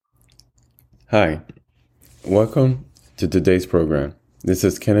Hi, welcome to today's program. This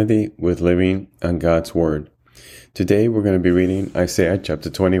is Kennedy with Living on God's Word. Today we're going to be reading Isaiah chapter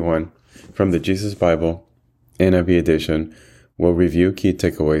 21 from the Jesus Bible, NIV edition. We'll review key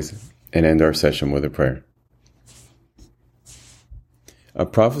takeaways and end our session with a prayer. A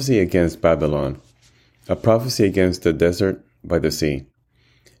prophecy against Babylon. A prophecy against the desert by the sea.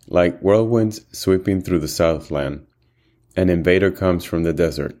 Like whirlwinds sweeping through the southland, an invader comes from the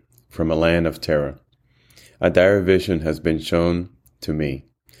desert, from a land of terror. A dire vision has been shown to me.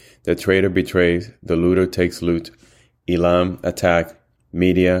 The traitor betrays, the looter takes loot, Elam attack,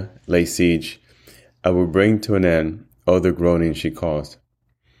 Media lay siege. I will bring to an end all the groaning she caused.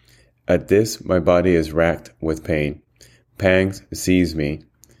 At this my body is racked with pain. Pangs seize me,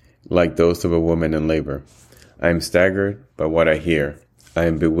 like those of a woman in labor. I am staggered by what I hear. I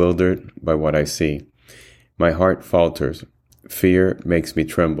am bewildered by what I see. My heart falters. Fear makes me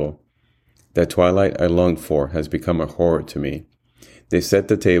tremble. The twilight I longed for has become a horror to me. They set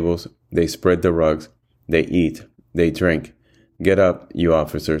the tables, they spread the rugs, they eat, they drink. Get up, you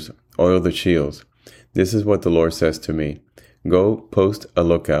officers, oil the shields. This is what the Lord says to me. Go post a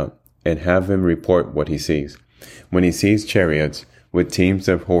lookout and have him report what he sees. When he sees chariots with teams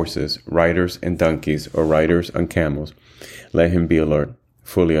of horses, riders and donkeys, or riders on camels, let him be alert,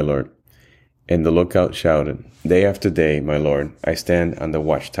 fully alert. And the lookout shouted, Day after day, my Lord, I stand on the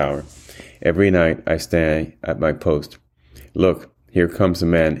watchtower. Every night I stand at my post. Look, here comes a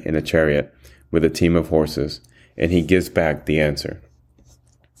man in a chariot with a team of horses, and he gives back the answer.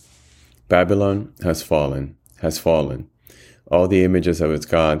 Babylon has fallen, has fallen. All the images of its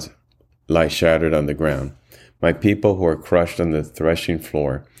gods lie shattered on the ground. My people who are crushed on the threshing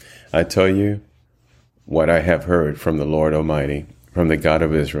floor. I tell you what I have heard from the Lord Almighty, from the God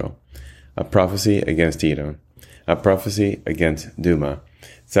of Israel. A prophecy against Edom. A prophecy against Duma.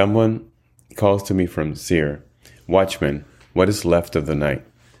 Someone calls to me from Seir. Watchman, what is left of the night?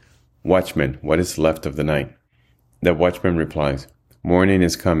 Watchman, what is left of the night? The watchman replies, Morning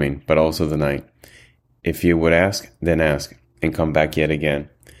is coming, but also the night. If you would ask, then ask, and come back yet again.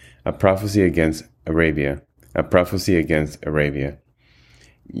 A prophecy against Arabia. A prophecy against Arabia.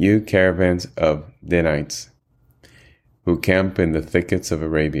 You caravans of Danites, who camp in the thickets of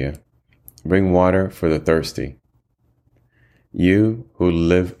Arabia, bring water for the thirsty. You who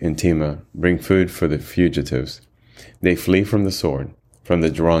live in Tema, bring food for the fugitives. They flee from the sword, from the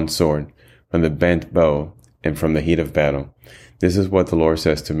drawn sword, from the bent bow, and from the heat of battle. This is what the Lord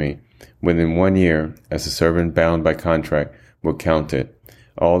says to me. Within 1 year, as a servant bound by contract will count it,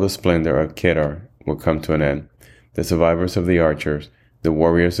 all the splendor of Kedar will come to an end. The survivors of the archers, the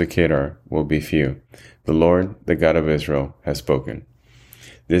warriors of Kedar, will be few. The Lord, the God of Israel, has spoken.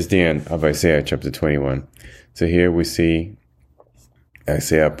 This is the end of Isaiah chapter 21. So here we see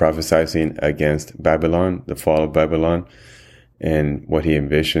Isaiah prophesying against Babylon, the fall of Babylon, and what he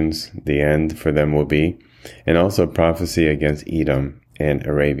envisions the end for them will be, and also prophecy against Edom and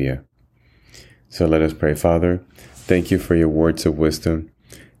Arabia. So let us pray. Father, thank you for your words of wisdom.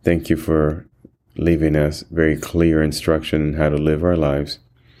 Thank you for leaving us very clear instruction on how to live our lives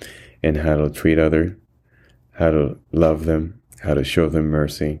and how to treat others, how to love them, how to show them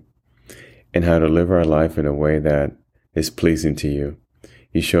mercy, and how to live our life in a way that is pleasing to you.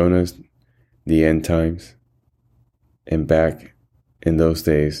 You've shown us the end times, and back in those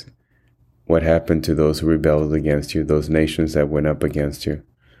days, what happened to those who rebelled against you, those nations that went up against you.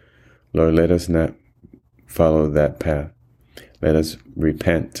 Lord, let us not follow that path. Let us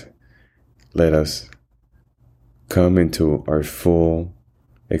repent. Let us come into our full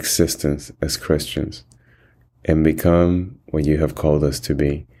existence as Christians and become what you have called us to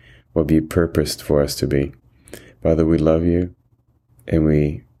be, what you purposed for us to be. Father, we love you and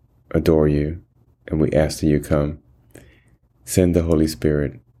we adore you and we ask that you come. Send the Holy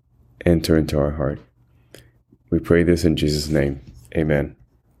Spirit. Enter into our heart. We pray this in Jesus' name. Amen.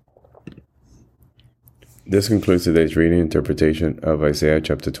 This concludes today's reading and interpretation of Isaiah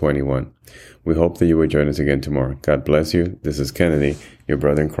chapter 21. We hope that you will join us again tomorrow. God bless you. This is Kennedy, your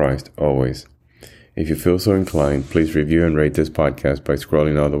brother in Christ, always. If you feel so inclined, please review and rate this podcast by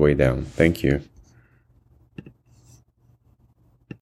scrolling all the way down. Thank you.